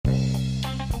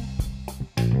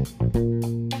Hello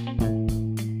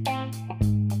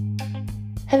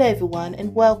everyone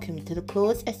and welcome to the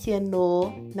Claudes SEN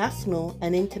Law National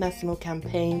and International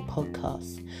Campaign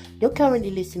podcast. You're currently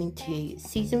listening to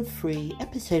Season 3,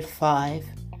 Episode 5,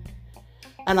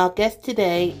 and our guest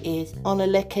today is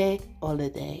Onoleke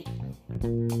Olade.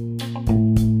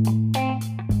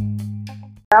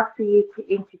 I'd love for you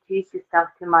to introduce yourself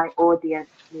to my audience,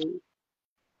 please.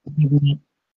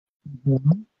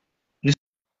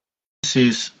 This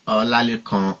is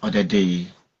Olalekan Odede.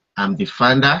 I'm the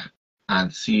founder and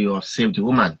CEO of Save the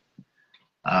Woman.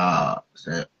 It's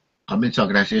a community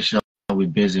organization we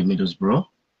based in Middlesbrough.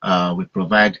 We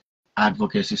provide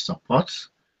advocacy support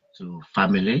to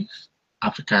families,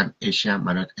 African, Asian,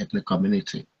 minority ethnic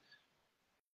community.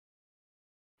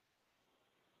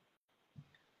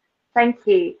 Thank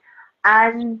you.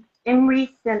 And in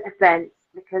recent events,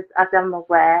 because as I'm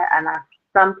aware, and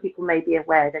some people may be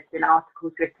aware, there's been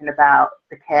articles written about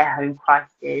the care home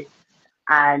crisis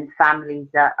and families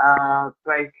that are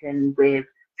broken with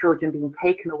children being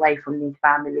taken away from these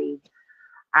families,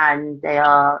 and they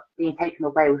are being taken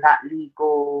away without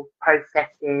legal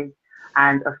processes,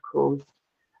 and of course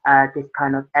this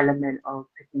kind of element of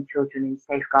putting children in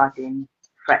safeguarding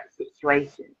threat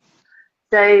situations.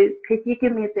 So could you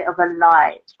give me a bit of a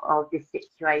light of this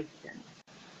situation,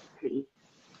 please?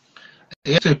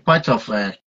 It's a point of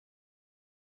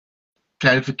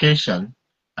clarification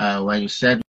when you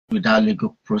said without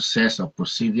legal process or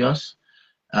procedures.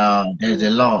 There's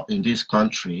a law in this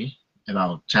country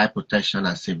about child protection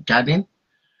and safeguarding.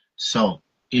 So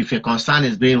if a concern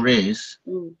is being raised,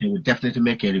 they will definitely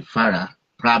make a referral,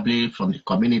 probably from the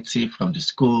community, from the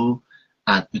school,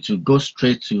 and it will go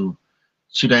straight to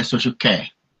children's social care,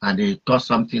 and they got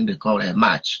something they call a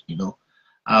match.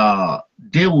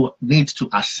 They will need to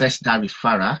assess that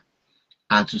referral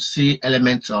and to see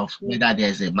elements of whether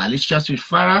there's a malicious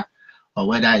referral or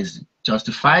whether it's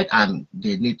justified, and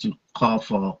they need to call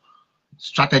for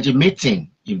strategy meeting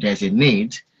if there's a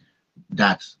need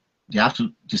that they have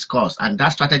to discuss. And that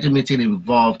strategy meeting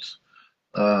involved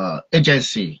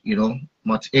agency,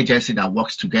 multi-agency that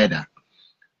works together.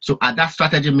 So at that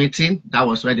strategy meeting, that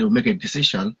was where they will make a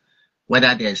decision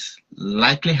whether there's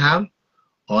likely harm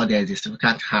or there's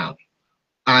significant harm.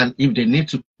 And if they need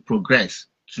to progress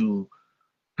to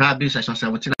probably Section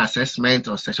 17 assessment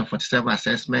or Section 47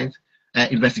 assessment,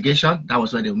 investigation, that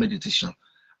was where they will make the decision.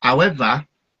 However,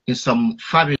 in some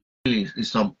families, in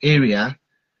some area,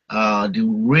 the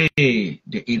way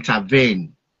they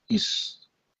intervene is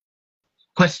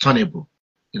questionable.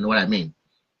 You know what I mean?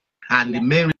 And the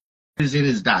main reason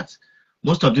is that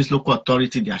most of these local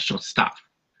authorities, they are short-staffed.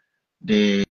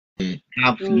 They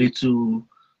have little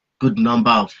good number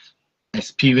of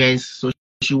experienced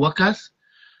social workers.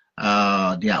 They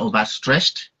are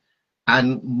overstretched.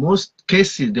 And most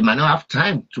cases, they might not have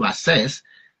time to assess,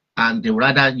 and they would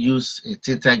rather use a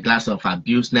tinted glass of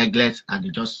abuse, neglect, and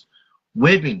they're just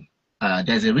waving.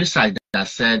 There's a research that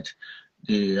said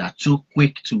they are too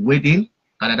quick to wade in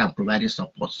rather than providing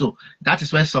support. So that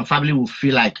is where some family will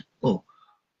feel like, oh,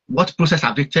 what process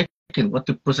have they taken? What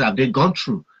process have they gone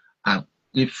through? And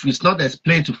if it's not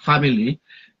explained to family,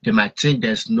 they might think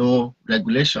there's no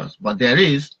regulations, but there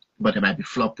is, but there might be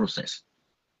flawed process.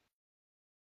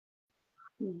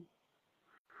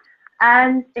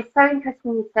 And it's so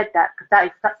interesting you said that, because that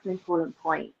is such an important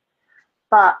point.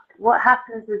 But what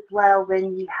happens as well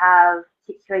when you have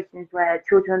situations where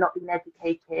children are not being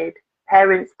educated,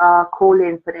 parents are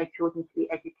calling for their children to be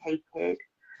educated,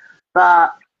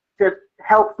 but the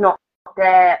help's not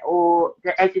there, or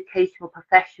the educational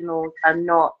professionals are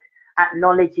not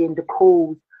acknowledging the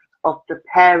calls of the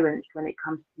parents when it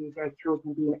comes to their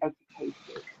children being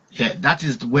educated? Yeah, that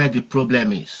is where the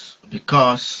problem is,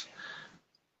 because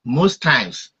most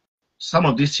times some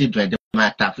of these children, they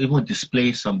might have even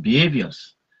displayed some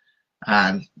behaviors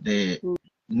and the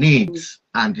needs,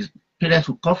 and the parents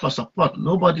will call for support.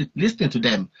 Nobody listening to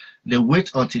them. They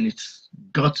wait until it's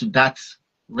got to that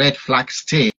red flag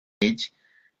stage,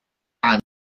 and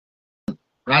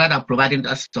rather than providing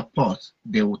that support,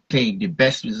 they will take the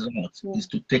best result is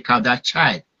to take out that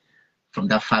child from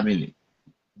that family,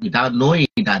 without knowing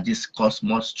that this causes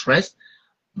more stress,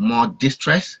 more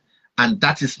distress, and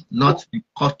that is not the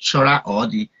cultural or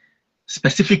the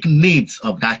specific needs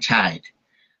of that child.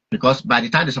 Because by the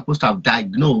time they're supposed to have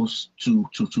diagnosed to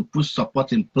put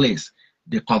support in place,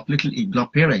 they completely ignore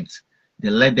parents. They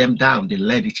let them down. They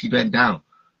let the children down.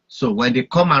 So when they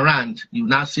come around, you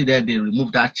now see that they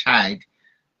remove that child,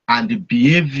 and the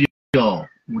behavior will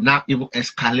now even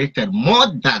escalated more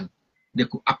than they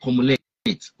could accumulate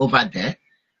over there.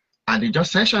 And they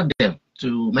just sanction them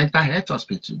to mental health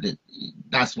hospital.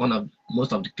 That's one of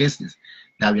most of the cases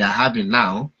that we are having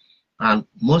now. And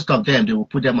most of them, they will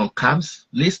put them on CAMS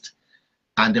list,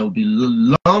 and they will be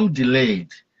long delayed.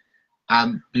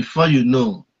 And before you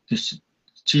know, the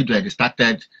children, they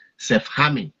started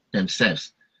self-harming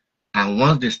themselves. And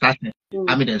once they start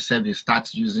harming themselves, they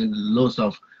start using loads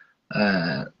of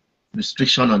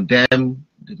restriction on them.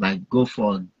 They might go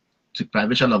for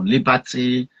deprivation of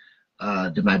liberty.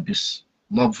 They might be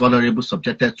more vulnerable,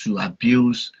 subjected to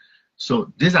abuse.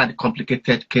 So these are the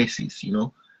complicated cases, you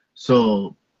know.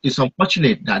 So it's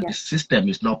unfortunate that the system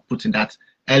is not putting that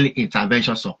early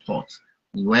intervention support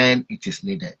when it is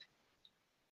needed.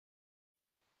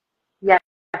 Yes,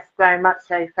 very much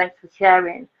so. Thanks for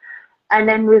sharing. And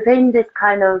then within this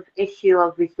kind of issue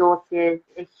of resources,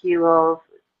 issue of,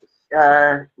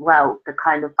 well, the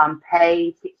kind of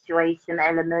unpaid situation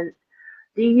element,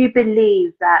 do you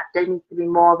believe that there needs to be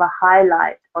more of a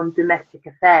highlight on domestic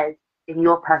affairs, in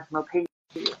your personal opinion?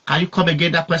 Can you come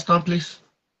again that question, please?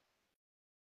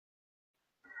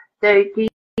 So do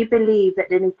you believe that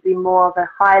there needs to be more of a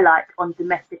highlight on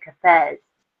domestic affairs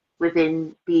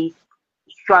within these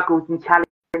struggles and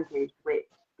challenges which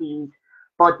these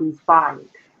bodies find?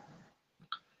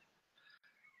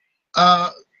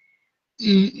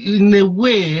 In a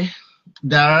way,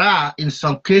 there are in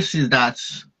some cases that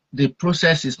the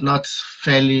process is not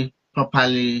fairly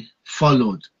properly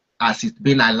followed as it's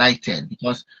been highlighted,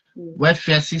 because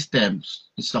welfare systems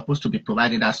is supposed to be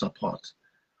providing that support.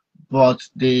 But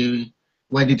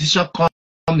when the decision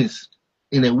comes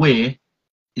in a way,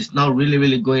 it's not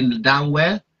really going down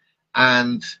well,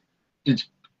 and it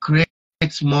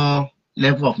creates more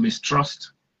level of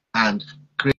mistrust and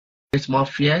creates more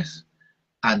fears,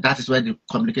 and that is where the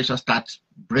communication starts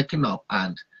breaking up,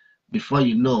 and before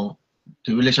you know,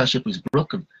 the relationship is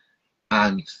broken,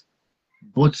 and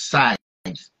both sides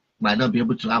might not be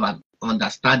able to have an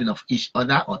understanding of each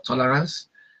other or tolerance,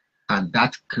 and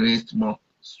that creates more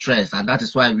stress. And that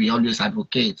is why we always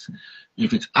advocate,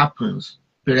 if it happens,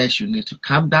 parents should need to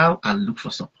calm down and look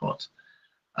for support.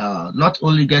 Not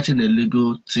only getting a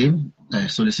legal team, a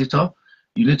solicitor,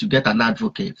 you need to get an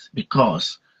advocate,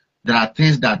 because there are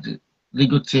things that the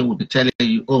legal team will be telling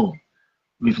you, oh,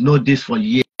 we've known this for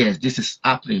years, this is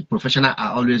happening. Professionals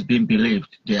are always being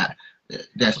believed.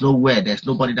 There's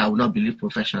nobody that will not believe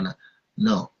professional.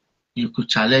 No, you could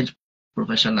challenge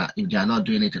professional if they are not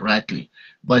doing it rightly.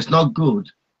 But it's not good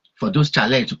for those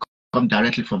challenges to come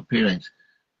directly from parents,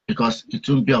 because it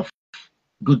won't be of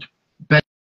good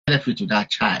benefit to that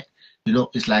child. You know,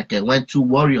 it's like when two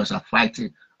warriors are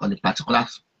fighting on a particular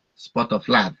spot of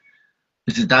land,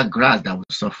 it is that grass that will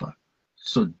suffer.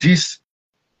 So this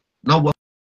not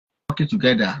working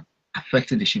together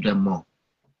affecting the children more.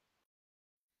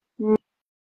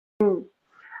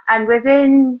 And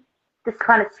within this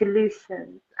kind of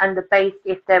solutions and the base,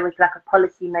 if there was like a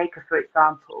policy maker, for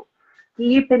example, do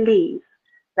you believe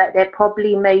that there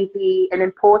probably may be an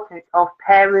importance of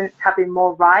parents having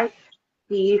more rights?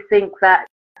 Do you think that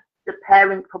the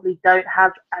parents probably don't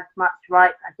have as much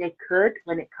rights as they could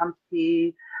when it comes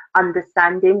to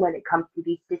understanding, when it comes to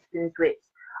these systems which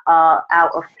are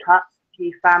out of touch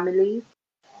to families?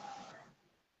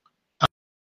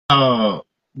 I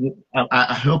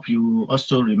hope you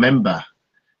also remember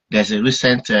there's a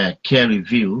recent care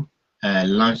review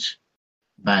launched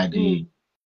by the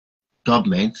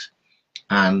government,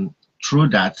 and through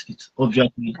that it's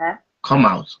obviously come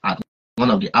out at one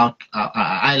of the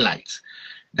highlights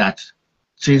that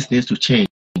things need to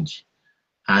change.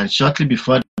 And shortly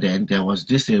before then, there was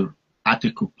this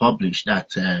article published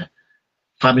that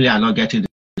family are not getting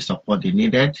the support they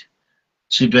needed.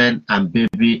 Children and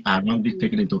baby are wrongly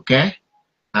taken into care.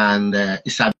 And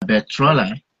Isabel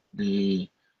Troller, the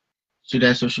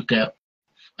Children's Social Care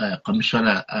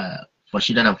Commissioner for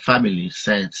Children and Families,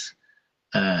 says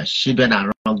children are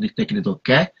wrongly taken into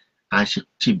care, and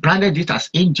she branded it as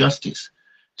injustice.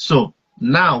 So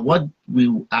now what we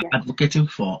are advocating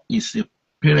for is a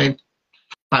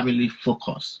parent-family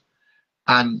focus.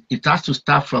 And it has to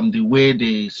start from the way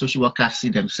the social workers see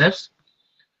themselves.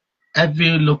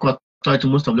 Every local authority,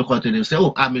 most of local authorities, say,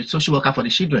 oh, I'm a social worker for the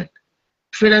children.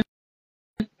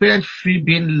 Parents feel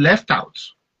being left out.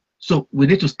 So we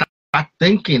need to start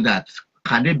thinking that,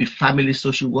 can they be family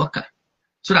social worker?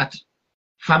 So that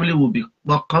family will be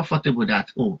more comfortable that,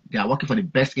 oh, they are working for the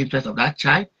best interest of that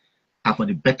child and for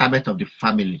the betterment of the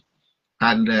family.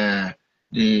 And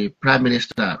the Prime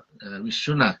Minister,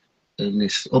 Rishi Sunak, in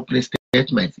his opening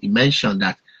statement, he mentioned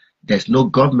that there's no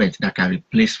government that can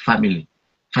replace family.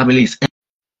 Family is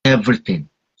everything.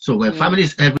 So when family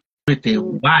is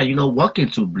everything. Why are you not working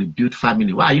to rebuild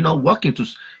family? Why are you not working to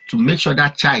make sure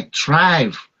that child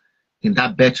thrive in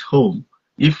that best home,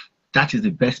 if that is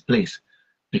the best place?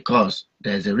 Because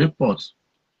there's a report,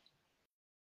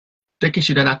 taking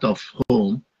children out of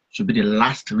home should be the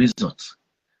last resort.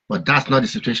 But that's not the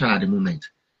situation at the moment,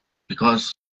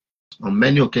 because on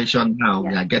many occasions now,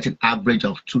 we are getting average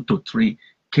of 2 to 3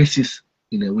 cases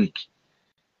in a week.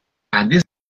 And this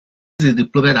is the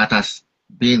problem that has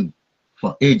been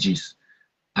for ages.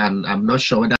 And I'm not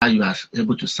sure whether you are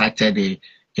able to cite a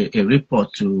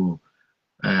report to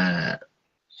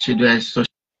Children's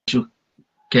Social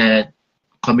Care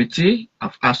Committee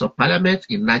of House of Parliament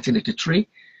in 1983.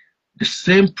 The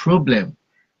same problem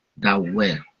that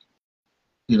were,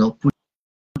 put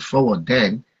forward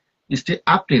then is still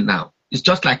happening now. It's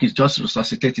just like it's just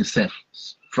resuscitating itself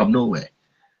from nowhere.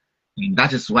 And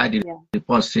that is why the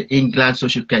report say England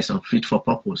social care is unfit for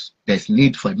purpose. There's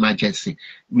need for emergency.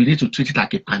 We need to treat it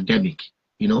like a pandemic,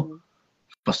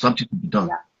 for something to be done.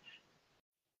 Yeah.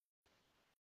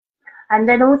 And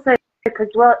then also, because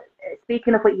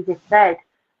speaking of what you just said,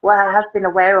 what I have been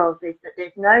aware of is that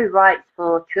there's no rights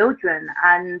for children,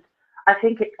 and I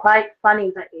think it's quite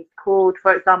funny that it's called,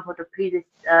 for example, the previous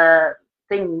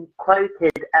thing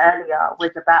quoted earlier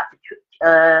was about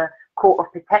the Court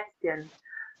of Protection,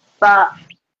 but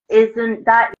isn't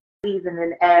that even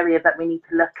an area that we need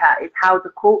to look at? Is how the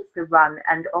courts are run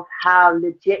and of how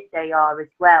legit they are as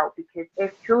well. Because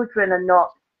if children are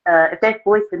not, if their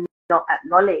voice is not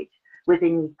acknowledged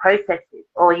within these processes,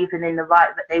 or even in the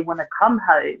right that they want to come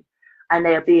home and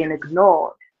they are being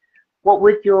ignored, what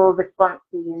would your response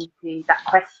be into that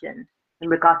question in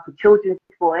regards to children's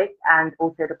voice and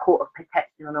also the Court of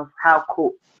Protection and of how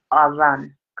courts are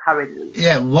run currently?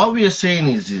 Yeah, what we are saying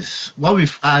is this. What we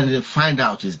find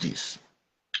out is this.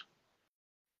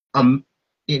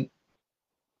 In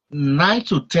 9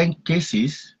 to 10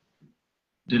 cases,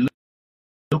 the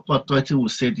local authority will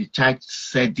say the child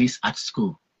said this at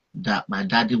school, that my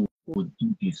daddy would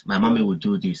do this, my mommy would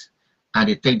do this, and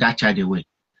they take that child away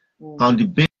on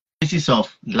the basis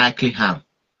of likely harm.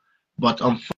 But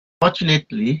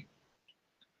unfortunately,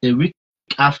 a week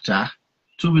after,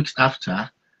 2 weeks after,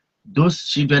 those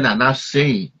children are now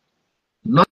saying,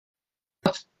 not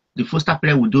the foster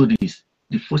parent will do this,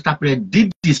 the foster parent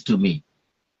did this to me.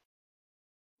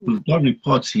 We've got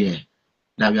reports here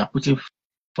that we are putting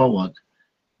forward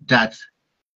that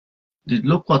the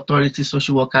local authority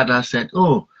social worker now said,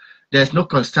 oh, there's no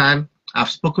concern. I've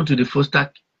spoken to the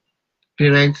foster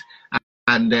parents,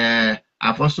 and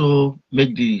I've also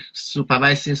made the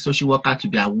supervising social worker to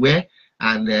be aware,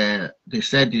 and they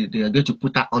said they are going to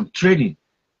put her on training.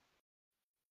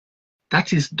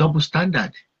 That is double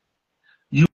standard.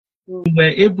 You were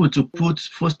able to put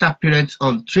foster parents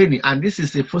on training, and this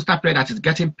is a foster parent that is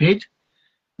getting paid.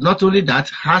 Not only that,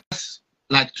 has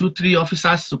like 2-3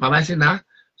 officers supervising her,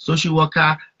 social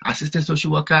worker, assistant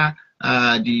social worker,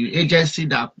 the agency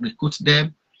that recruits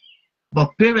them.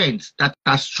 But parents that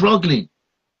are struggling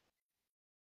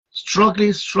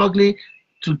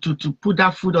to put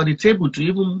that food on the table, to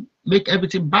even make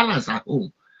everything balanced at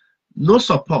home. No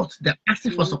support. They're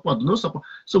asking for support, no support.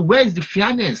 So where is the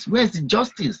fairness? Where is the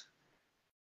justice?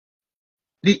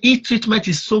 The e-treatment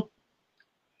is so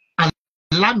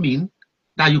alarming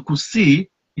that you could see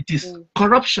it is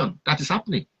corruption that is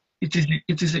happening. It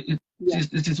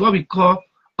is what we call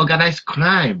organized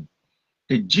crime.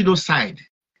 A genocide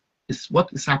is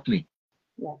what is happening.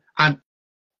 Yeah. And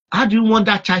how do you want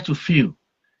that child to feel?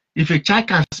 If a child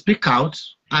can speak out,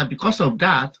 and because of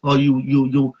that, or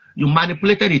you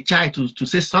manipulated a child to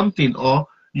say something, or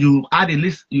you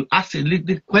ask a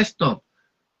little question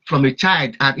from a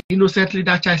child, and innocently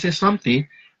that child says something,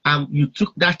 and you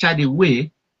took that child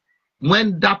away,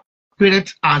 when that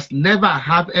parent has never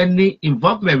had any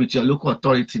involvement with your local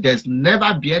authority, there's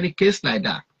never been any case like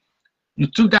that. You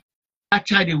took that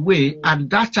child away, and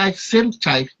that child, same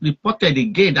child, reported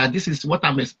again that this is what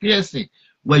I'm experiencing,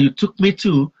 where you took me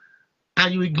to,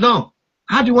 and you ignore.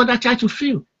 How do you want that child to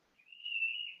feel?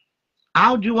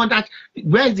 How do you want that?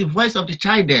 Where is the voice of the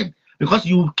child then? Because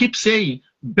you keep saying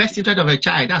best interest of a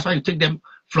child, that's why you take them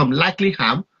from likely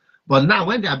harm. But now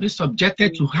when they are being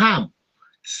subjected to harm,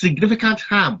 significant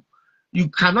harm, you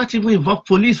cannot even involve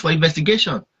police for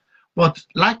investigation. But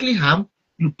likely harm,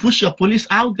 you push your police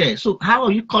out there. So how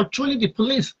are you controlling the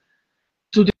police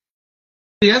to the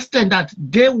extent that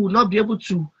they will not be able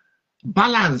to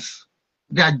balance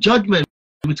their judgment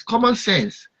with common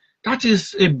sense? That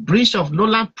is a breach of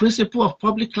Nolan principle of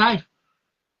public life.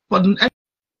 But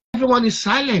everyone is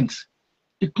silent,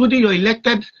 including your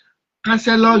elected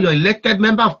councillor, your elected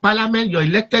member of parliament, your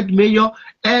elected mayor,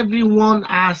 everyone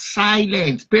are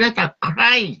silent. Parents are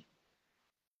crying.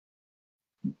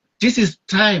 This is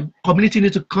time community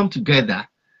need to come together,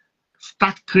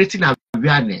 start creating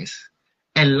awareness,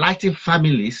 enlighten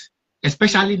families,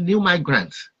 especially new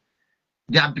migrants.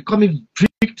 They are becoming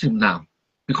victims now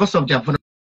because of their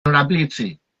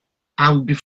vulnerability. And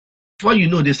before you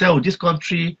know, they say, oh, this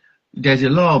country, there's a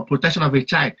law of protection of a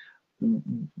child.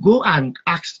 Go and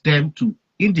ask them to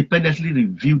independently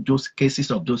review those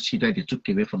cases of those children they took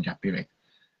away from their parents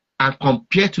and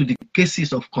compare to the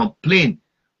cases of complaint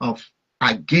of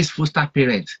against foster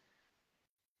parents.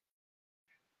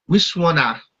 Which one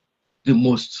are the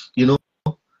most, you know?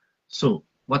 So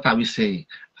what are we saying?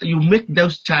 You make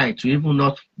those child to even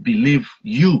not believe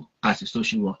you as a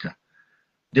social worker.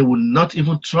 They will not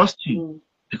even trust you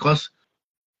because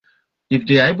if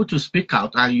they are able to speak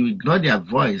out and you ignore their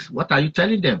voice, what are you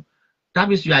telling them? That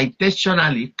means you are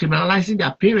intentionally criminalizing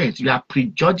their parents. You are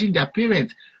prejudging their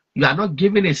parents. You are not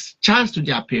giving a chance to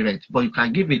their parents, but you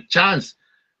can give a chance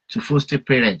to foster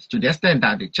parents to the extent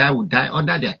that the child will die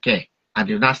under their care, and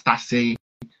they will not start saying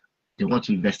they want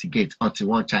to investigate until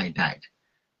one child died.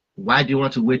 Why do you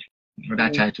want to wait for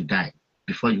that child to die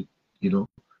before you know,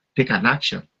 take an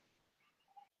action?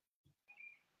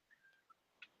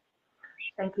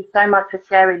 Thank you so much for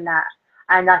sharing that.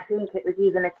 And I think it was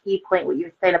even a key point what you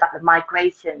were saying about the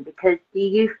migration, because do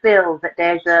you feel that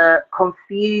there's a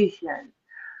confusion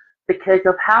because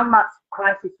of how much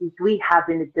crises we have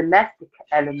in the domestic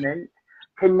element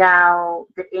to now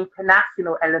the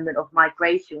international element of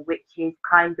migration, which is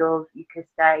kind of, you could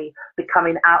say,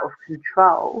 becoming out of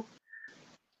control?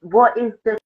 What is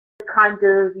the kind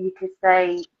of, you could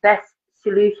say, best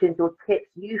solutions or tips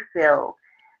you feel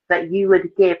that you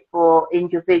would give for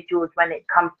individuals when it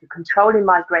comes to controlling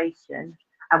migration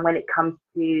and when it comes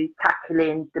to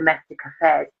tackling domestic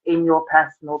affairs, in your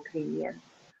personal opinion,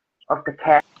 of the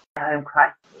care home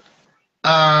crisis?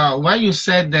 When you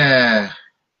said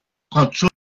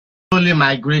controlling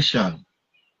migration,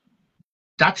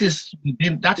 that is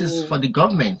for the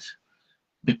government,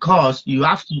 because you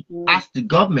have to ask the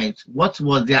government what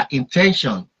was their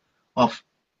intention of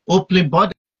opening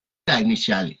borders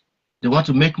initially. They want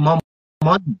to make more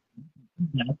money.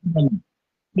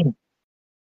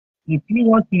 If you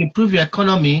want to improve your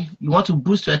economy, you want to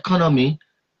boost your economy,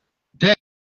 then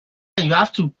you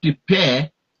have to prepare.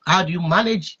 How do you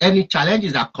manage any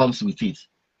challenges that comes with it?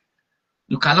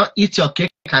 You cannot eat your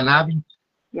cake and have it.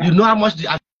 Yeah. You know how much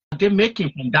are they making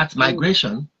from that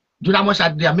migration? Do you know how much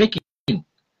they are making?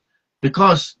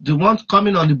 Because the ones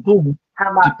coming on the boat,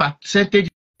 the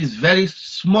percentage is very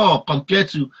small compared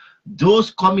to those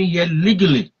coming here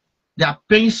legally. They are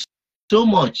paying so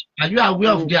much. Are you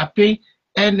aware of they are paying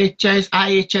NHS,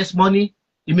 IHS money,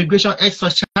 immigration extra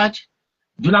charge?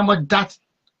 Do you know how much that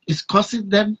is costing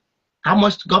them? How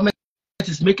much government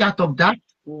is making out of that?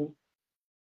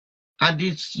 And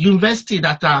it's university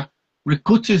that are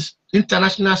recruiting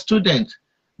international students.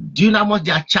 Do you know how much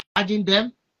they are charging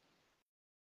them?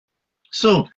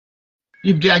 So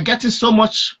if they are getting so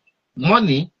much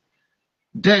money,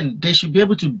 then they should be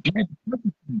able to get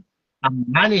and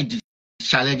manage the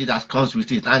challenges that comes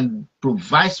with it and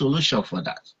provide solution for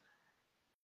that.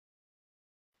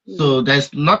 So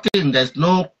there's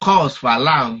no cause for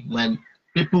alarm when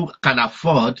people can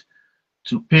afford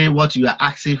to pay what you are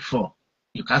asking for.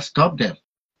 You can't stop them.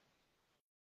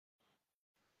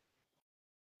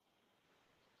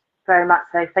 Very much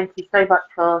so. Thank you so much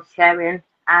for sharing.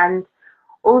 And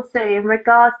also in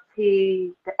regards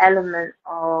to the element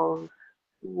of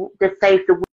the Save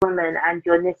the Woman and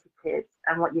your initiatives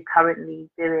and what you're currently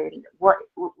doing, what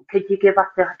could you give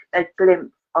us a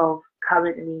glimpse of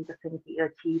currently the things that you're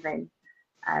achieving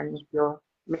and your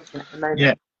mission at the moment?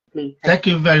 Yeah. Please. Thank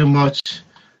you very much.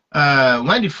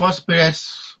 When the first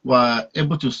parents were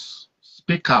able to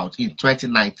speak out in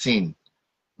 2019,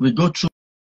 we go through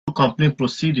complaint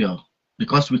procedure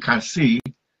because we can see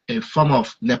a form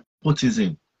of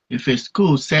nepotism. If a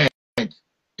school said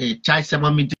a child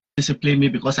summoned me, discipline me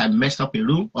because I messed up a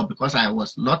room or because I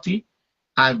was naughty,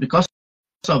 and because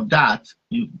of that,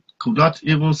 you could not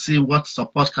even see what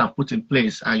support can put in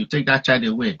place, and you take that child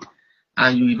away,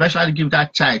 and you eventually give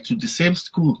that child to the same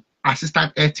school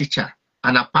assistant head teacher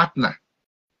and a partner.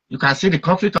 You can see the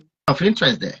conflict of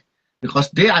interest there, because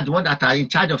they are the one that are in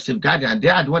charge of safeguarding, and they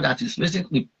are the one that is raising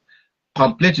the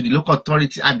complaint to the local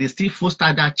authority, and they still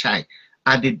foster that child,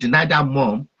 and they deny that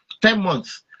mom 10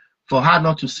 months for her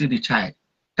not to see the child.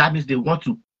 That means they want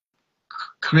to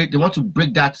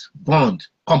break that bond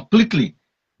completely.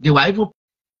 They were even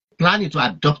planning to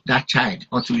adopt that child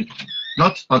not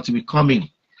until we come in,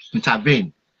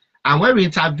 intervene. And when we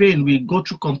intervene, we go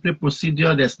through complete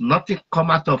procedure. There's nothing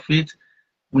come out of it.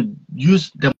 We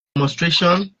use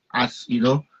demonstration as, you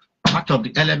know, part of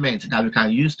the element that we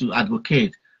can use to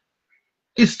advocate.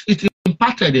 It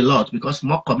impacted a lot because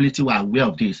more community were aware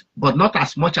of this, but not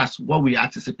as much as what we are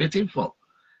anticipating for.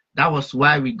 That was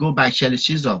why we go by Shirley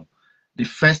Chisholm, the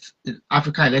first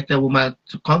African elected woman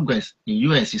to Congress in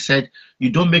US. He said, you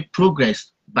don't make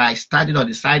progress by standing on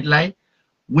the sideline,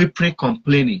 whimpering,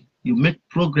 complaining. You make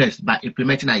progress by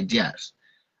implementing ideas.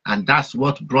 And that's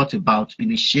what brought about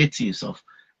initiatives of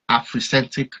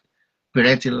Afrocentric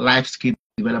Parenting Life Skill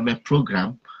Development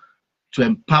Program to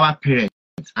empower parents.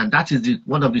 And that is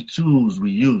one of the tools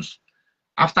we use.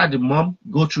 After the mom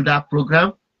go through that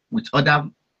program with other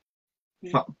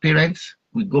parents,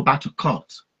 we go back to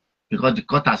court because the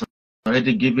court has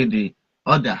already given the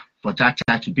order for that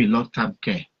child to be in long-term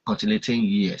care until 18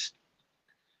 years.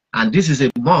 And this is a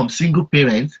mom, single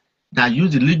parent, that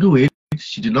used the legal aid.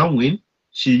 She did not win.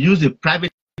 She used a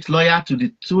private lawyer to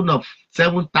the tune of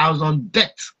 7,000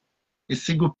 debt. A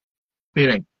single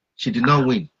parent. She did not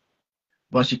win.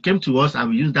 But she came to us and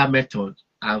we used that method.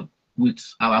 And with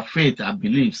our faith and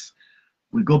beliefs,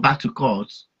 we go back to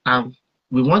court and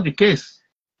we won the case.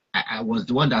 I was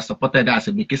the one that supported her as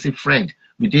a McKinsey friend.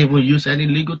 We didn't even use any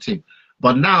legal team.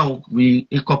 But now we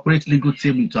incorporate legal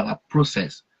team into our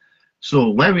process.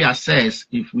 So when we assess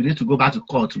if we need to go back to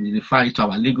court, we refer it to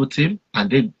our legal team and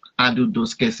they handle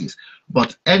those cases.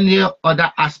 But any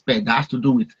other aspect that has to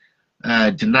do with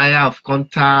denial of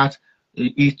contact,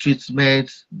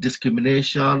 treatment,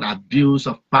 discrimination, abuse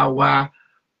of power,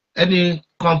 any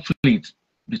conflict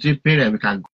between parents, we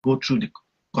can go through the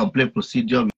complaint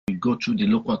procedure, we go through the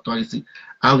local authority,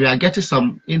 and we are getting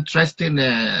some interesting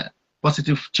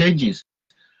positive changes.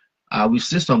 We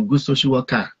see some good social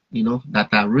workers, you know,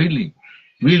 that are really,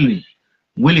 really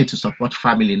willing to support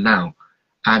family now.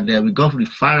 And we got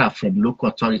referral from local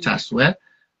authority as well.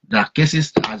 Their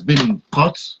cases has been in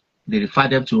court. They refer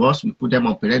them to us. We put them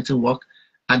on parenting work,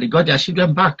 and they got their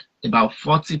children back. About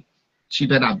 40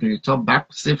 children have been returned back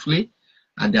safely,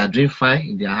 and they are doing fine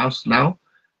in their house now.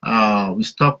 We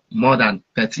stopped more than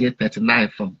 38, 39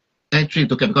 from entering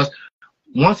into care because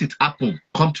once it happened,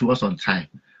 come to us on time.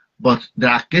 But there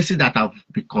are cases that have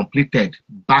been completed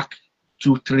back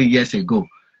 2-3 years ago.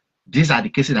 These are the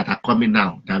cases that are coming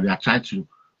now that we are trying to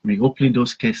reopen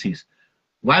those cases.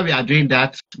 While we are doing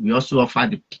that, we also offer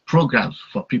the programs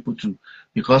for people to,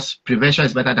 because prevention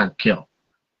is better than cure.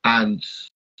 And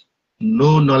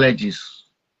no knowledge is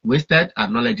wasted,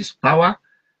 and knowledge is power.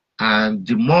 And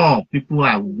the more people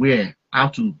are aware how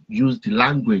to use the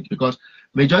language, because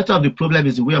majority of the problem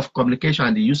is the way of communication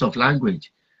and the use of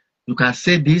language. You can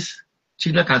say this,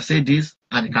 children can say this,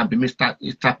 and it can be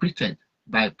misinterpreted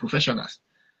by professionals.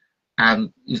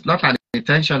 And it's not an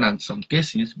intention in some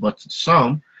cases, but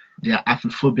some, they are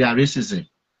Afrophobia, racism.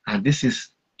 And this is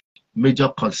major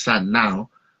concern now.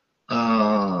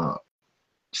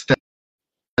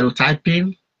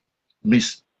 Stereotyping,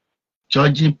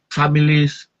 misjudging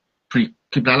families,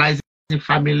 criminalizing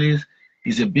families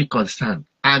is a big concern.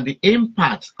 And the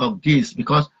impact of this,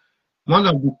 because one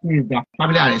of the things that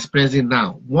families are expressing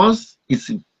now, once it's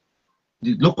the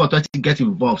local authority get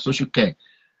involved, social care,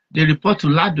 they report to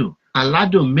LADO, and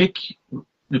LADO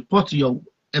report to your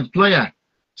employer.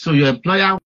 So your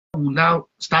employer will now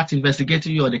start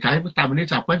investigating you, or they can even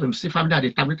terminate your appointment. We see family that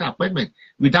they terminate appointment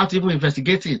without even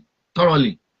investigating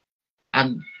thoroughly.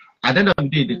 And at the end of the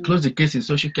day, they close the case in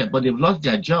social care, but they've lost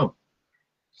their job.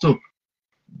 So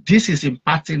this is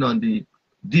impacting on the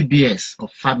DBS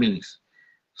of families.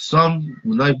 Some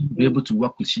will not even be able to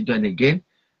work with children again.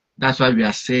 That's why we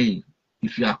are saying,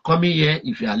 if you are coming here,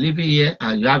 if you are living here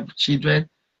and you have children,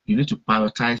 you need to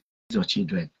prioritize your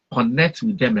children. Connect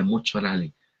with them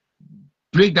emotionally.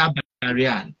 Break that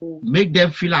barrier. Make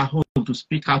them feel at home to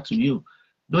speak out to you.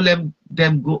 Don't let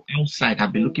them go outside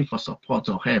and be looking for support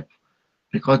or help.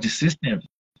 Because the system,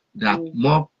 there are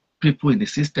more people in the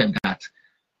system that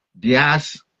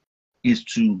theirs is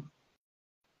to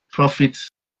profit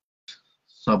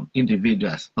some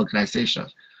individuals,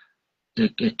 organizations. A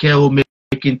care home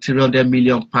making £300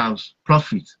 million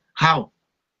profit. How?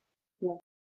 Yeah.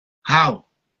 How?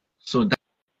 So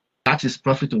that is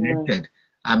profit oriented.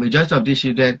 And majority of these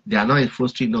children, they are not in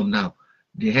fostering home now.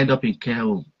 They end up in care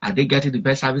home. Are they getting the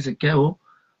best service in care home?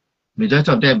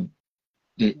 Majority of them,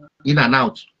 they in and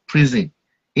out prison,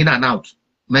 in and out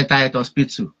mental health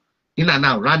hospital, in and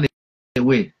out run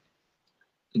away.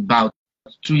 About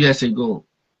 2 years ago,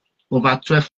 over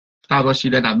 12,000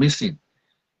 children are missing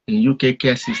in UK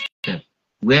care system.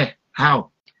 Where? How?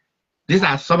 These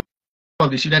are some of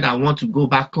the children that want to go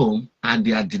back home and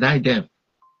they are denied them.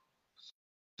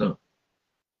 So,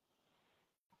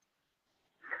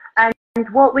 and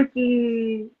what would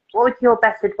your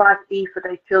best advice be for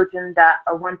those children that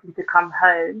are wanting to come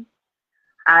home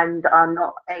and are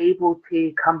not able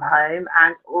to come home,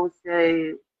 and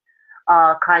also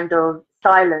are kind of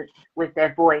silenced with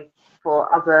their voice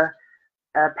for other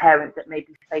parents that may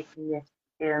be facing this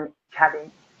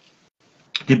challenge?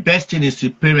 the best thing is the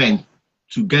parent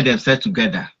to get themselves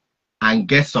together and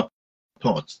get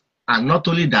support. And not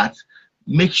only that,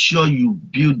 make sure you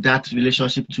build that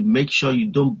relationship to make sure you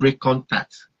don't break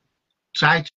contact.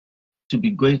 Try to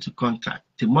be going to contact.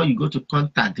 The more you go to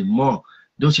contact, the more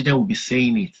those children will be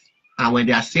saying it. And when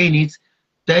they are saying it,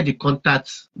 tell the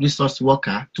contact resource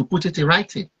worker to put it in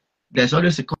writing. There's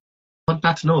always a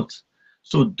contact note.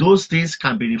 So those things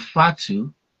can be referred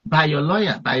to by your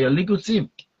lawyer, by your legal team.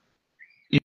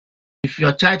 If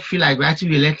your child feel like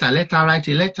writing a letter, let her write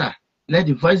a letter. Let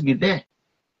the voice be there.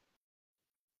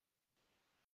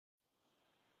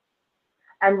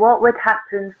 And what would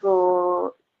happen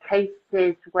for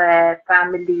cases where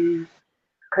families,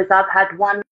 because I've had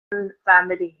one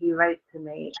family who wrote to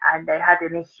me and they had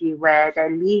an issue where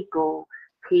their legal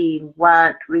team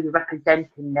weren't really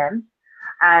representing them.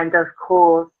 And of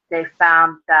course, they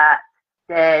found that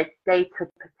their data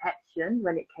protection,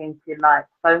 when it came to like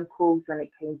phone calls, when it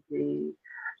came to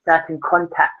certain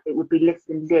contacts, it would be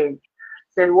listened in.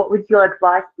 So what would your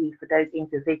advice be for those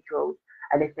individuals?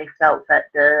 And if they felt that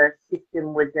the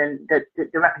system wasn't, the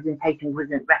representation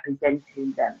wasn't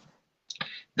representing them?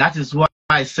 That is what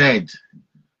I said.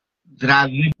 There are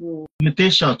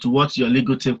limitations to what your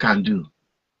legal team can do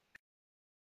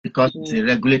because it's a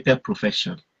regulated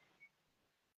profession.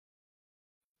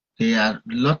 There are a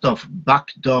lot of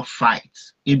backdoor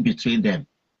fights in between them.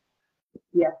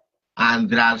 Yes. And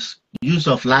there's use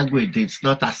of language that's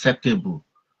not acceptable.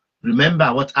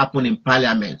 Remember what happened in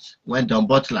Parliament when Don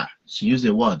Butler, she used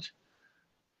a word.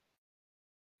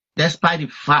 Despite the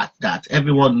fact that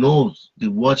everyone knows the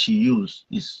word she used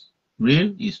is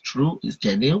real, is true, is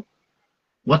genuine,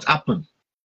 what happened?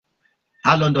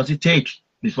 How long does it take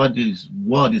before this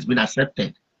word is being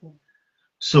accepted?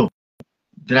 So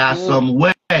there are some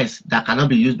words that cannot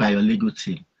be used by your legal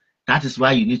team. That is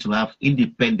why you need to have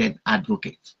independent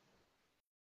advocates.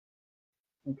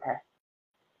 Okay.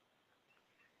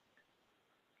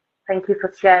 Thank you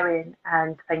for sharing,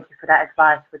 and thank you for that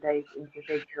advice for those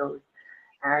individuals.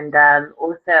 And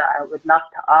also, I would love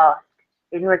to ask,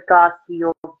 in regards to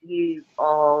your view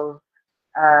of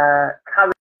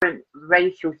current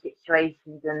racial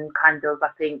situations and kind of, I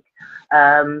think,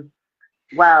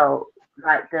 well,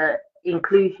 like the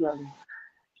inclusion,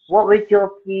 what would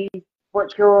your views,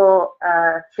 what's your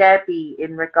share be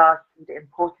in regards to the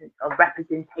importance of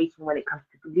representation when it comes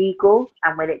to legal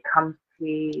and when it comes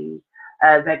to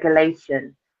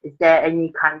regulation? Is there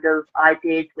any kind of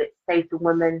ideas which Save the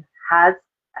Women has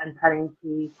and planning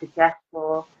to suggest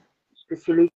for the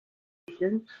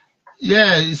solutions?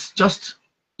 Yeah, it's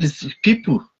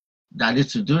people that need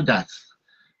to do that.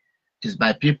 It's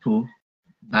by people,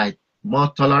 by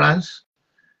more tolerance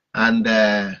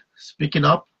and speaking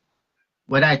up,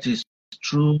 whether it is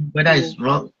true, whether it's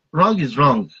wrong. Wrong is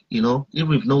wrong, you know,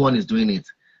 even if no one is doing it.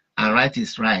 And right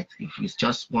is right, if it's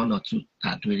just one or two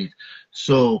that are doing it.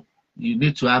 So you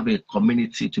need to have a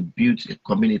community, to build a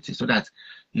community so that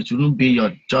it shouldn't be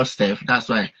your just self. That's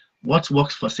why what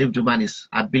works for Save the Woman is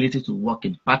ability to work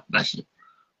in partnership,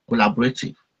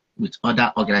 collaborative with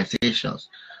other organizations.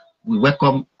 We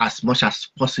welcome as much as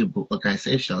possible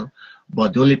organizations,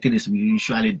 but the only thing is we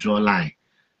usually draw a line.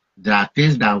 There are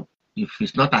things that if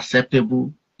it's not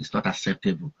acceptable, it's not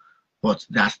acceptable. But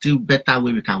there are still better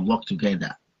ways we can work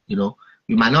together. You know,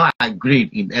 we might not agree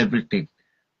in everything,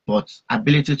 but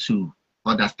ability to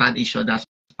understand each other's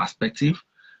perspective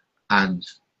and,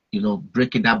 you know,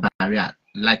 breaking that barrier.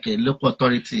 Like a local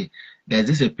authority, there's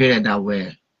this a parent that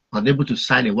were unable to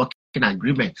sign a working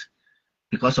agreement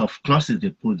because of clauses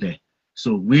they put there.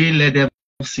 So we let them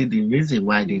see the reason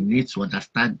why they need to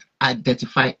understand,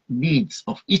 identify needs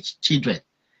of each children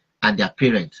and their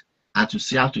parents, and to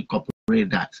see how to incorporate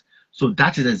that. So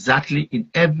that is exactly in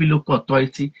every local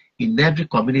authority, in every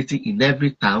community, in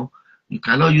every town. You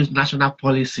cannot use national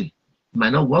policy. It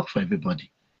might not work for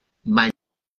everybody. You might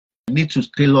need to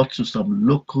tailor to some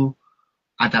local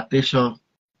adaptation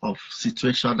of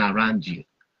situation around you.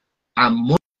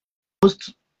 And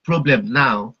most problem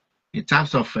now in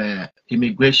terms of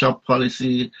immigration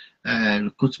policy,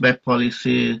 recruitment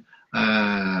policy,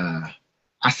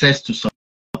 access to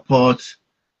support,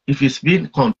 if it's being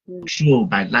controlled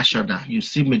by national, you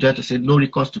see majority say no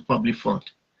recourse to public fund.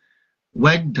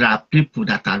 When there are people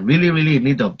that are really, really in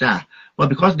need of that, but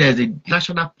because there's a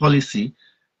national policy,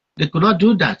 They could not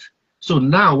do that. So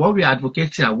now what we are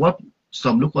advocating and what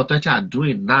some local authorities are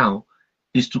doing now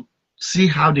is to see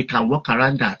how they can work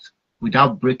around that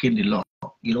without breaking the law.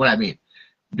 You know what I mean?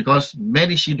 Because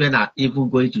many children are even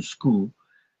going to school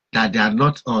that they are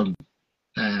not on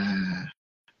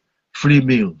free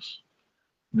meals.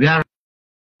 Whereas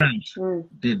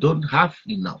they don't have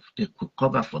enough they could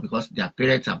cover for because their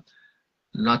parents are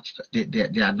not,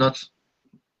 they are not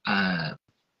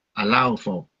allowed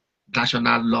for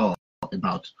national law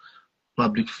about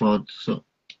public funds. So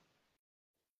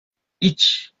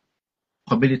each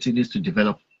community needs to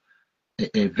develop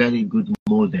a very good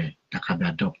model that can be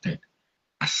adopted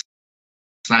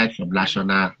aside from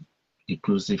national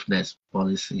inclusiveness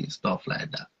policy, stuff like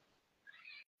that.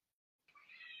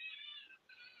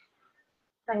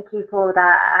 Thank you for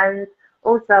that. And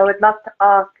also, I would love to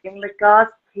ask in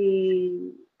regards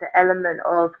to the element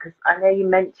of, because I know you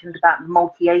mentioned about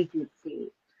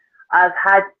multi-agency. I've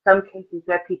had some cases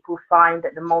where people find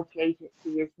that the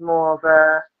multi-agency is more of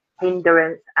a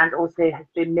hindrance and also has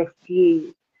been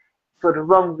misused for the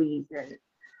wrong reasons.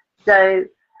 So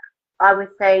I would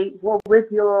say, well, with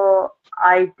your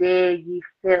idea, you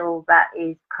feel that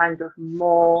is kind of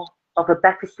more of a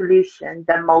better solution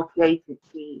than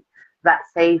multi-agency that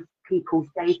saves people's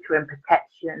data and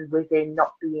protection within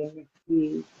not being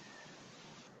misused.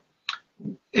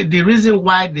 The reason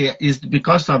why there is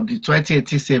because of the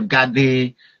 2018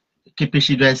 safeguarding, keeping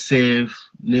children safe,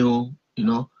 new,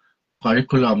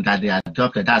 curriculum that they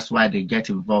adopted. That's why they get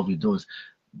involved with those.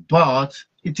 But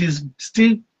it is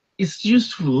still, it's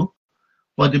useful.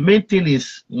 But the main thing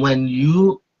is when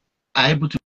you are able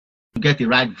to get the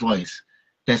right voice,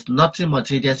 there's nothing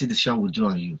multi-agency decision will do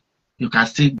on you. You can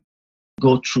still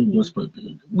go through those.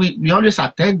 We always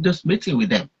attend those meetings with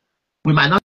them. We might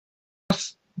not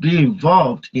be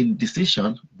involved in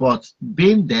decision, but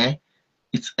being there,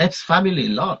 it helps family a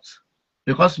lot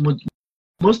because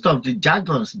most of the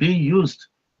jargons being used,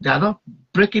 they are not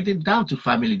breaking it down to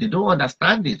family. They don't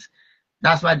understand it.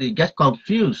 That's why they get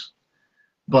confused.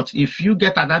 But if you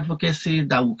get an advocacy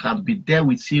that can be there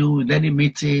with you in any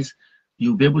meetings,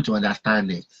 you'll be able to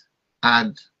understand it.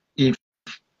 And if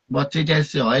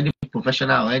multi-agency or any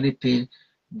professional or anything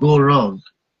go wrong,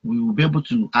 we will be able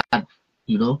to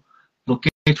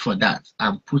advocate for that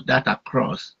and put that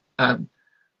across. And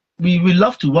we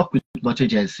love to work with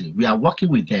multi-agency. We are working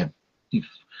with them. If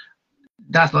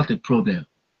that's not a problem.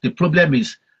 The problem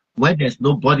is when there's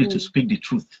nobody to speak the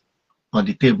truth on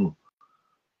the table.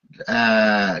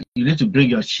 You need to bring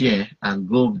your chair and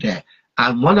go there.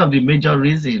 And one of the major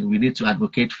reasons we need to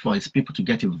advocate for is people to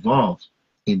get involved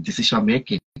in decision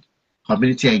making,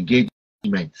 community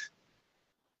engagement,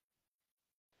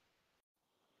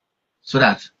 so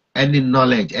that any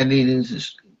knowledge, any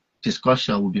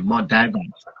discussion will be more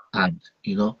diverse and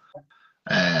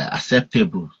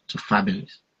acceptable to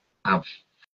families and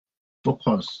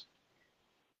focus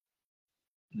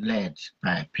led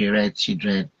by parents,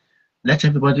 children. Let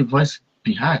everybody's voice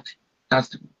be heard.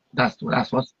 That's what's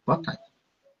important.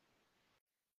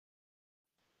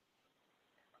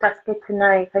 That's good to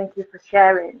know. Thank you for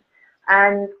sharing.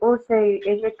 And also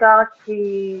in regard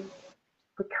to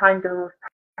the kind of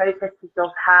processes of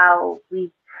how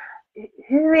we,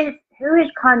 who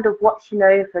is kind of watching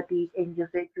over these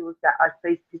individuals that are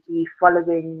supposed to be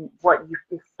following what you've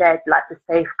just said, like the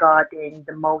safeguarding,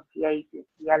 the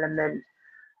multi-agency element?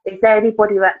 Is there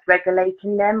anybody that's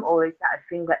regulating them, or is that a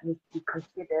thing that needs to be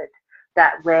considered,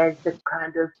 that where's the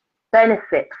kind of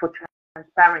benefit for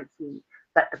transparency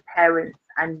that the parents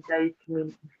and those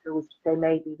communities feel they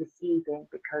may be receiving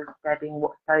because they're being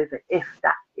watched over, if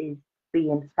that is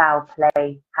being foul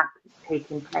play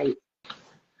taking place?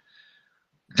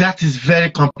 That is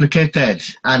very complicated,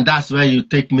 and that's where you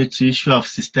take me to issue of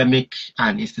systemic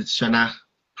and institutional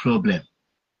problem.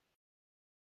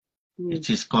 It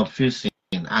is confusing,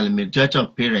 and the majority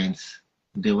of parents,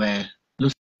 they were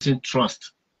losing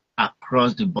trust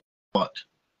across the board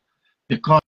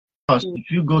because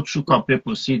if you go through complete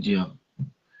procedure,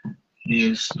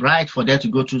 it's right for them to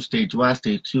go through stage 1,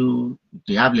 stage 2.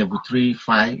 They have level 3,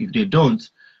 5. If they don't,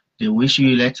 they will issue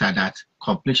you a letter that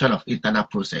completion of internal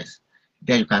process.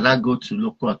 Then you can now go to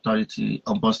local authority,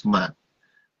 ombudsman,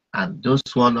 and those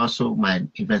one also might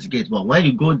investigate. But when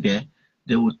you go there,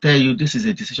 they will tell you this is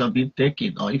a decision being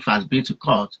taken, or if it has been to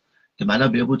court, they might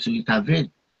not be able to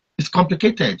intervene. It's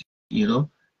complicated,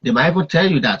 They might even tell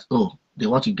you that, they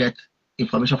want to get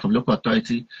information from local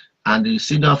authority, and the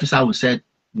senior officer will say,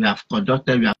 we have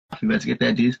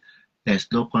investigated this, there's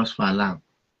no cause for alarm.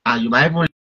 And you might even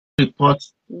report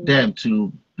them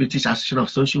to British Association of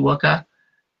Social Workers.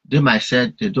 They might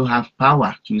say they don't have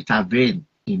power to intervene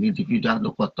in individual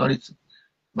local authority.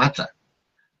 matter.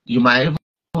 You might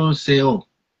even say, oh,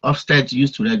 Ofsted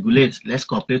used to regulate, let's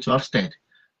complain to Ofsted.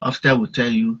 Ofsted will tell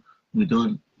you, we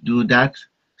don't do that.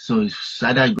 So it's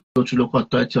either you go to local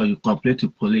authority or you complain to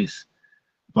police.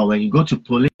 But when you go to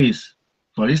police,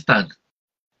 for instance,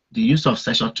 the use of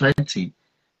Section 20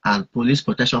 and police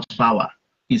protection power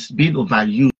is being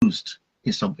overused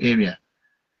in some area.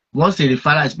 Once a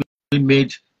referral is being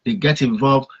made, they get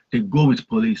involved, they go with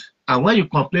police. And when you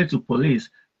complain to police,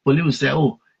 police will say,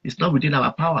 oh, it's not within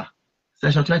our power.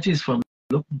 Section 20 is from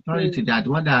local authority. They are the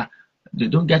one that they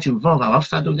don't get involved, our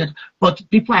officers don't get. But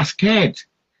people are scared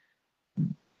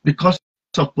because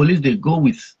of police they go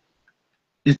with.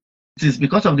 It is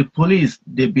because of the police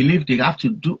they believe they have to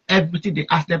do everything they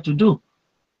ask them to do.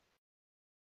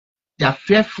 They are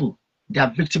fearful, they are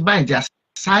victimized, they are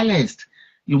silenced.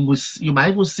 You might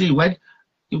even see when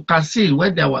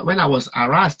I was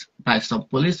harassed by some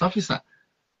police officer,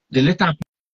 they later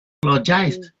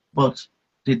apologized, but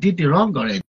they did the wrong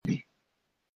already.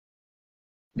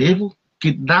 They even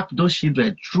kidnapped those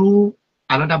children through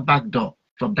another back door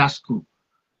from that school.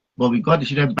 But we got the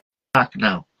children back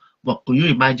now. But can you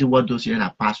imagine what those children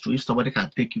have passed through if somebody can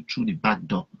take you through the back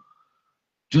door?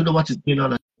 Do you know what is going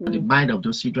on in the mind of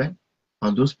those children,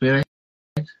 on those parents?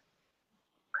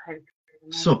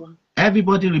 So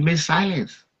everybody remains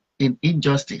silent in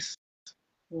injustice.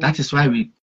 That is why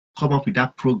we come up with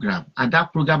that program. And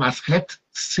that program has helped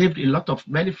save a lot of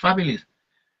many families.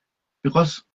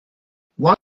 Because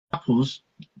what happens,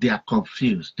 they are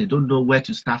confused. They don't know where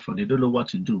to start from. They don't know what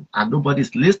to do. And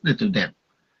nobody's listening to them.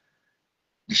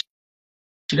 The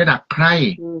children are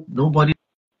crying.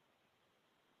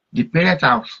 The parents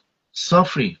are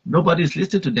suffering. Nobody's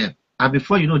listening to them. And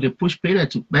before you know, they push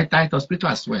parents to mental health hospital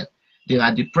as well. They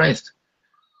are depressed.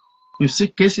 We've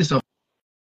seen cases of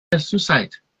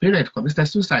suicide. Parents committed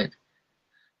suicide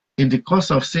in the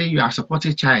course of saying you are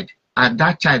supporting child, and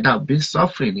that child now been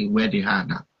suffering in where they are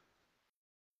now.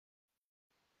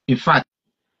 In fact,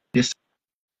 they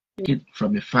it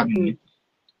from a family.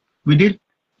 Within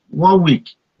 1 week,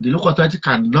 the local authority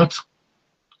cannot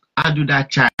handle that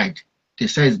child. They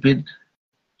say it's been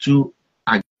too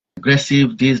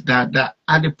aggressive, this, that,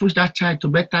 and they push that child to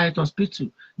mental health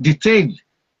hospital, detained.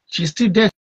 She's still there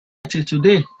till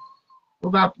today.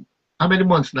 Over how many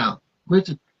months now? Going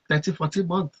to 13, 14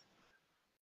 months.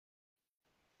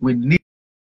 We need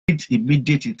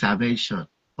immediate intervention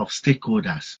of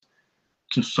stakeholders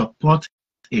to support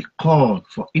a call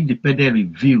for independent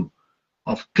review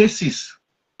of cases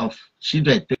of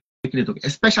children taken into,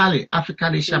 especially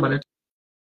African Asian minority.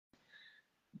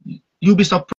 You'll be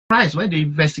surprised when they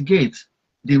investigate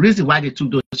the reason why they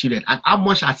took those children and how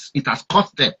much it has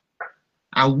cost them,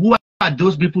 and who are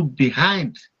those people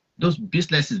behind those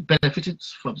businesses benefiting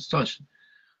from such.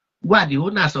 Who are the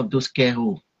owners of those care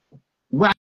homes?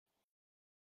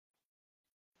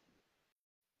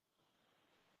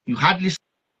 You hardly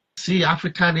see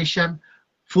African Asian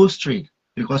fostering,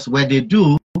 because when they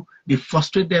do, they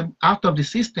frustrate them out of the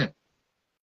system.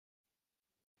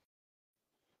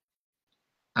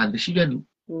 And the children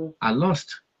are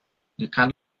lost. They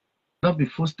cannot be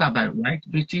fostered by white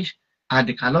British, and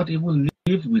they cannot even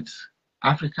live with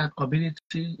African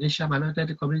community, Asian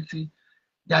minority community.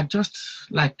 They are just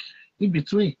like in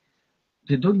between.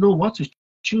 They don't know what to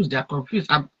choose. They are confused.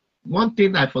 And one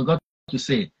thing I forgot to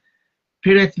say,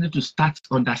 parents need to start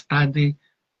understanding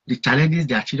the challenges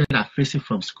their children are facing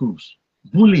from schools.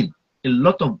 Bullying, a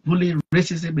lot of bullying,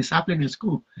 racism is happening in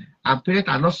school, and parents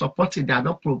are not supporting, they are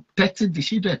not protecting the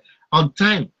children on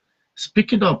time,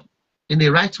 speaking up in the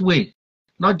right way,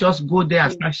 not just go there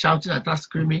and start shouting and start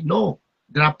screaming. No,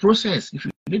 there are processes. If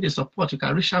you need the support, you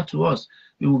can reach out to us.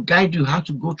 We will guide you how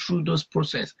to go through those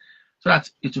processes so that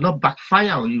it will not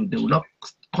backfire on you. They will not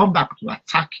come back to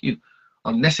attack you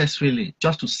unnecessarily,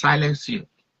 just to silence you.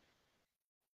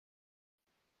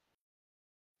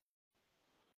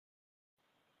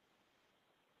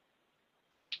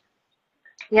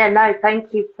 Yeah, no,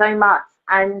 thank you so much.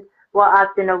 And what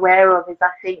I've been aware of is,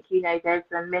 I think, you know, there's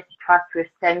a mistrust with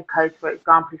SEN codes, for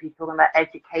example, if you're talking about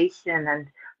education, and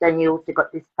then you also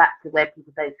got this factor where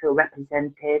people don't feel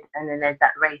represented, and then there's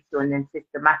that racial and then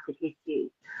systematic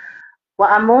issues.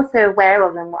 What I'm also aware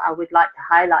of, and what I would like to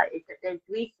highlight, is that there's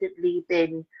recently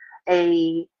been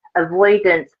a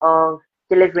avoidance of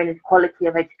delivering the quality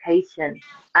of education.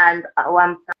 And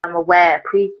I'm aware,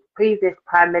 previous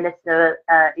Prime Minister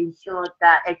ensured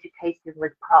that education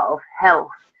was part of health,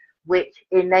 which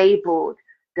enabled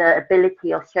the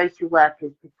ability of social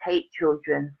workers to take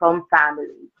children from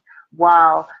families,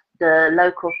 while the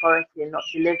local authority are not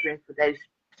delivering for those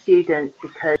students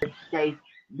because they've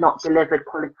not delivered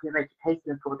quality of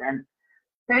education for them.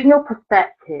 So in your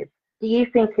perspective, do you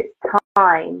think it's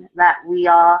time that we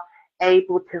are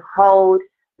able to hold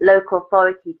local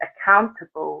authorities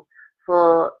accountable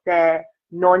for their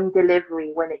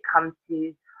non-delivery when it comes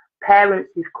to parents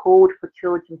who've called for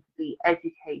children to be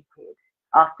educated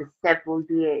after several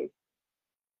years?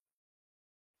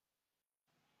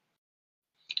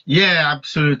 Yeah,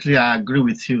 absolutely. I agree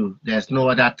with you. There's no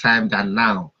other time than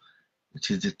now. It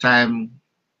is the time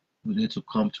we need to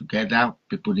come together.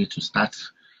 People need to start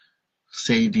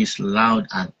saying this loud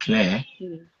and clear.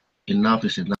 Enough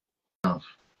is enough.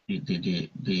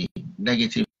 The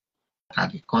negative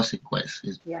and the consequence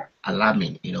is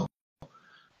alarming, you know.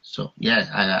 So yeah,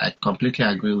 I completely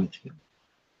agree with you.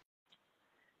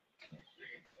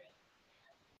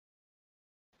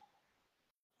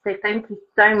 So thank you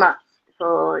so much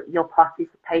for your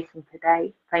participation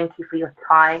today. Thank you for your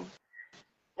time.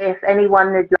 If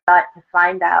anyone would like to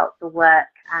find out the work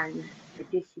and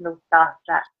additional stuff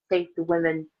that Save the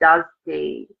Women does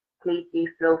do, please do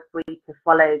feel free to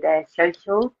follow their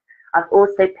socials. I've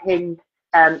also pinned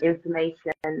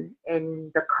information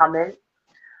in the comments,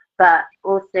 but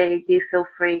also do feel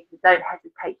free to don't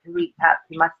hesitate to reach out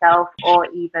to myself or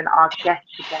even our guest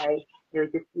today, who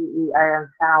is the CEO and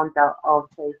founder of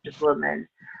Save the Women,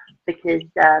 because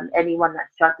anyone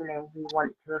that's struggling, we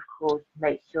want to, of course,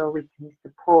 make sure we can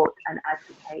support and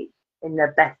advocate in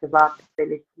the best of our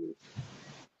abilities.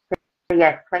 So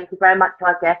yes, thank you very much to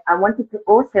our guest. I wanted to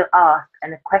also ask,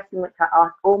 and a question which I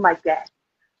ask all my guests,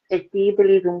 is do you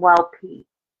believe in world peace?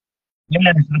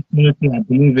 Yes, absolutely. I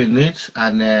believe in it,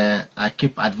 and I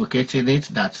keep advocating it.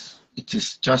 That it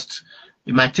is just,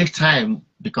 it might take time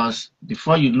because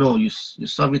before you know, you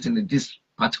solve it in this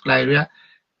particular area,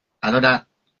 another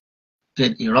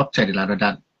thing erupted in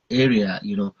another area,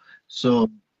 you know. So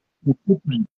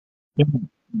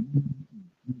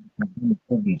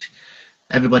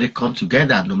everybody come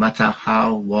together, no matter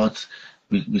how, what,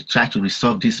 we try to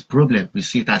resolve this problem. We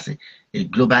see it as a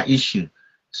global issue.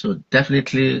 So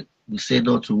definitely we say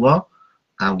no to war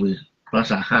and we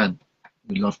cross our hand.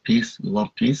 We love peace, we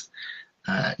want peace.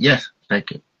 Yes,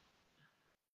 thank you.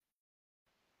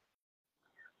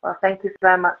 Well, thank you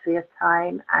very much for your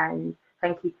time, and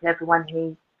thank you to everyone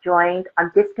who joined.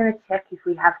 I'm just going to check if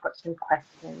we have got some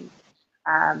questions.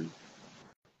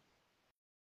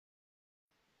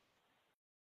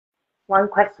 One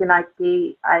question I've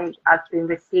been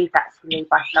received actually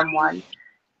by someone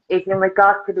is in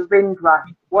regards to the Windrush.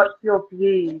 What's your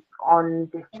views on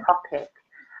this topic,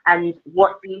 and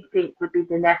what do you think would be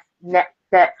the next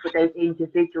step for those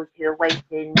individuals who are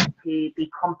waiting to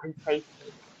be compensated?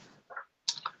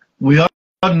 We all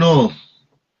know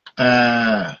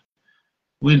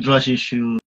Windrush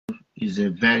issue is a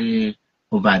very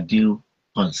overdue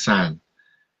concern,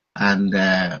 and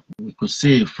we could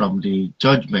see from the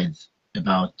judgment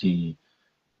about the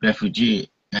refugee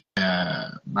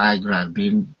migrant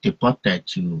being deported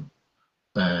to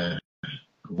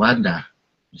Rwanda.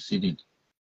 You see the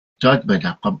judgment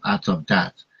that come out of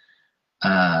that.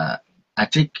 I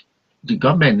think the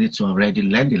government needs to already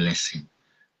learn the lesson,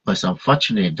 but it's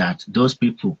unfortunate that those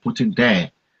people put in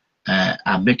there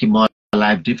are making more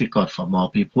life difficult for more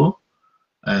people,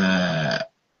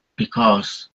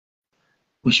 because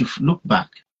we should look back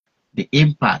the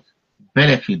impact,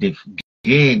 benefit they've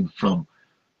gained from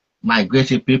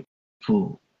migrating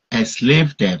people,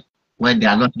 enslave them when they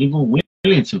are not even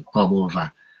willing to come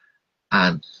over,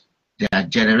 and their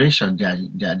generation,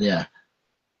 their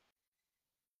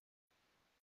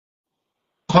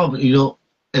come, you know,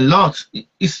 a lot.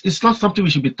 It's not something we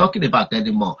should be talking about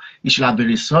anymore. It should have been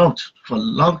resolved for a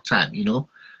long time, you know.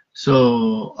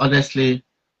 So honestly,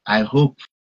 I hope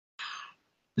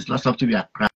it's not something we are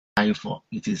crying for.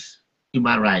 It is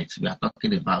human rights we are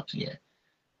talking about here.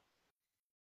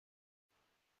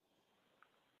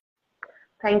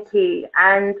 Thank you.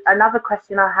 And another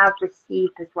question I have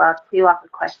received as well, two other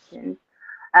questions.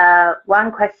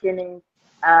 One question is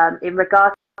in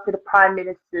regards to the Prime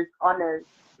Minister's honours.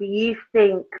 Do you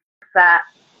think that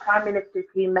Prime Ministers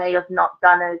who may have not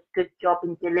done a good job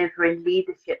in delivering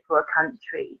leadership for a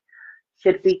country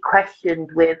should be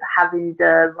questioned with having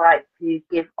the right to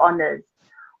give honours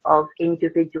of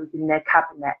individuals in their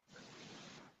cabinet?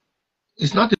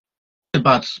 It's not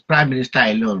about Prime Minister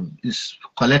alone. It's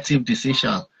collective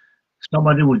decision.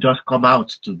 Somebody will just come out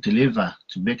to deliver,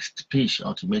 to make speech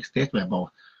or to make statement,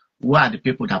 but who are the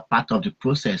people that are part of the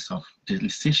process of the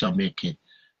decision making?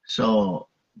 So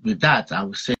with that, I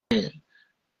would say there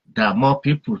are more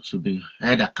people to be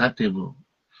held accountable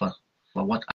for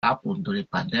what happened during the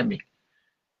pandemic.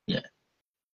 Yeah.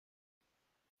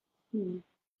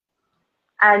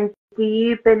 And do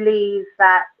you believe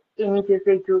that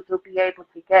individuals will be able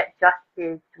to get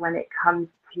justice when it comes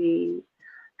to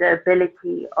the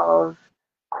ability of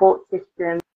court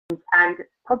systems and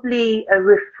probably a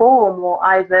reform or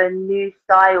either a new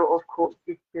style of court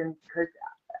systems, because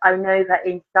I know that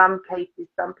in some cases,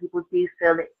 some people do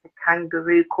feel it's a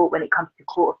kangaroo court when it comes to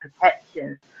court of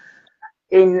protection.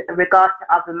 In regards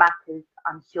to other matters,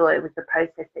 I'm sure it was the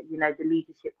process that, you know, the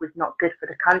leadership was not good for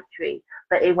the country.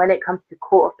 But when it comes to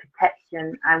court of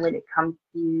protection and when it comes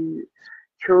to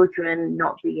children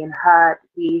not being heard,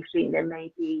 do you think there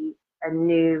may be a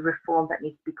new reform that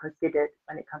needs to be considered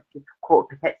when it comes to court of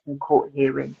protection, court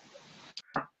hearing?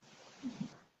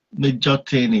 Major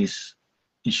thing is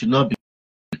it should not be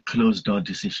a closed door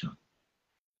decision.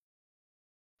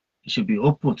 It should be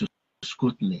open to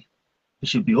scrutiny. It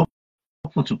should be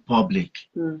open to public.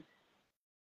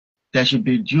 There should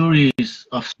be juries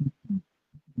of,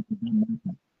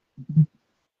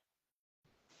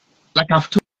 like I've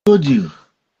told you,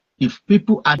 if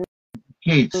people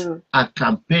advocate and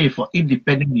campaign for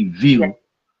independent review,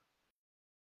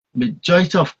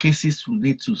 majority of cases will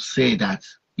need to say that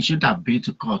it should have been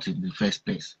to court in the first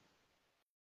place.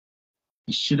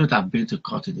 It shouldn't have been to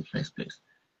court in the first place.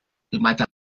 It might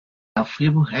have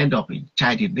even ended up in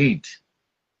child in need.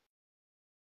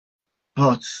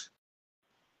 But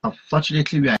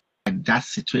unfortunately, we are in that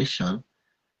situation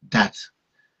that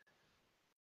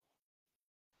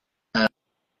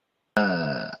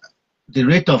the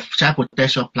rate of child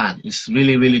protection plan is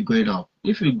really, really going up.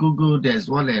 If you Google, there's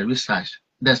one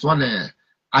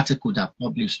article that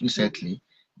published recently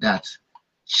that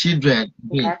children,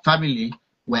 family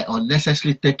were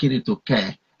unnecessarily taken into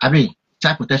care.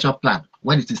 Child protection plan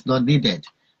when it is not needed.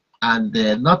 And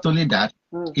not only that,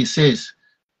 it says,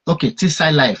 okay,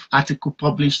 TSI Life article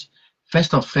published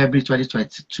 1st of February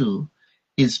 2022,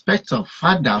 inspector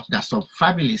found out that some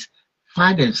families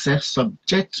find themselves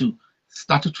subject to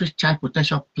statutory child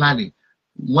protection planning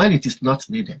when it is not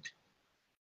needed.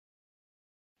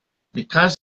 The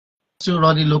council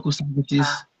running local services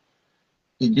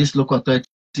in this local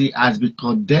authority has been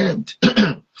condemned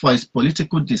for its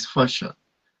political dysfunction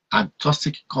and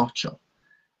toxic culture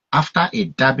after a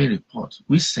damning report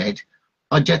which said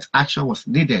urgent action was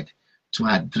needed to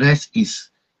address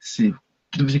its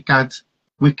significant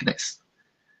weakness.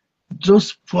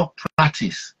 Those poor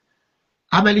practice,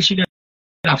 how many children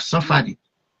have suffered it?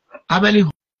 How many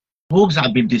homes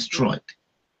have been destroyed?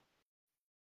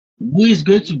 Who is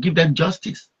going to give them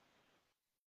justice?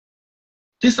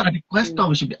 These are the questions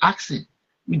we should be asking.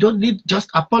 We don't need just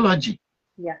apology.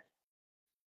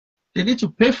 They need to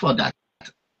pay for that.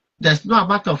 There's no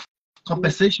amount of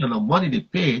compensation or money they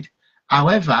paid.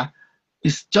 However,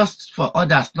 it's just for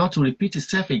others not to repeat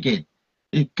itself again.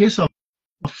 In case of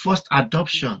forced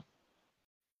adoption,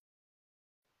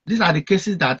 these are the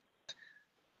cases that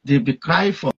they've been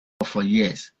crying for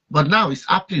years. But now it's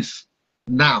happening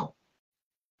now.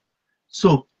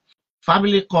 So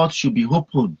family court should be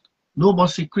open. No more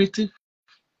secretive.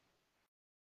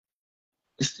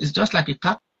 It's just like a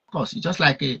caucus. It's just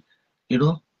like a,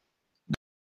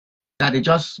 that they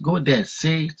just go there,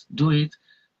 say it, do it,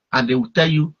 and they will tell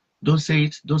you, don't say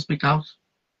it, don't speak out.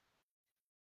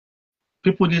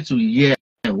 People need to hear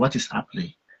what is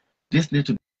happening. This needs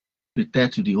to be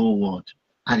told to the whole world.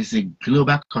 And it's a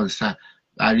global concern.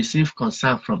 I received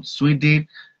concern from Sweden,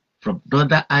 from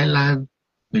Northern Ireland,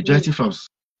 majority from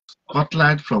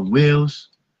Scotland, from Wales,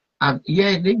 and here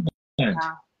in England.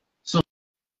 So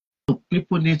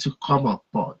people need to come on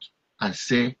board and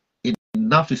say,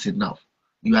 enough is enough.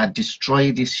 You are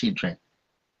destroying these children.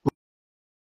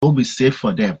 Will be safe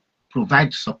for them.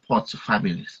 Provide support to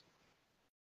families.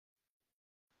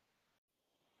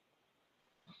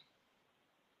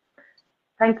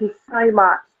 Thank you so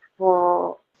much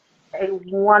for a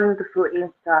wonderful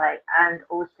insight and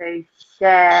also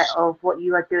share of what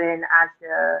you are doing as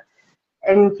a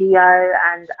NGO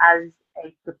and as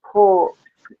a support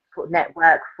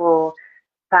network for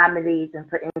families and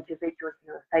for individuals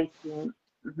who are facing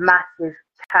massive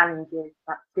challenges,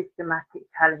 but systematic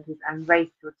challenges and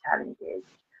racial challenges.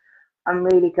 I'm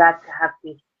really glad to have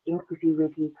this interview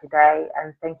with you today,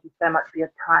 and thank you so much for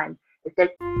your time. If there's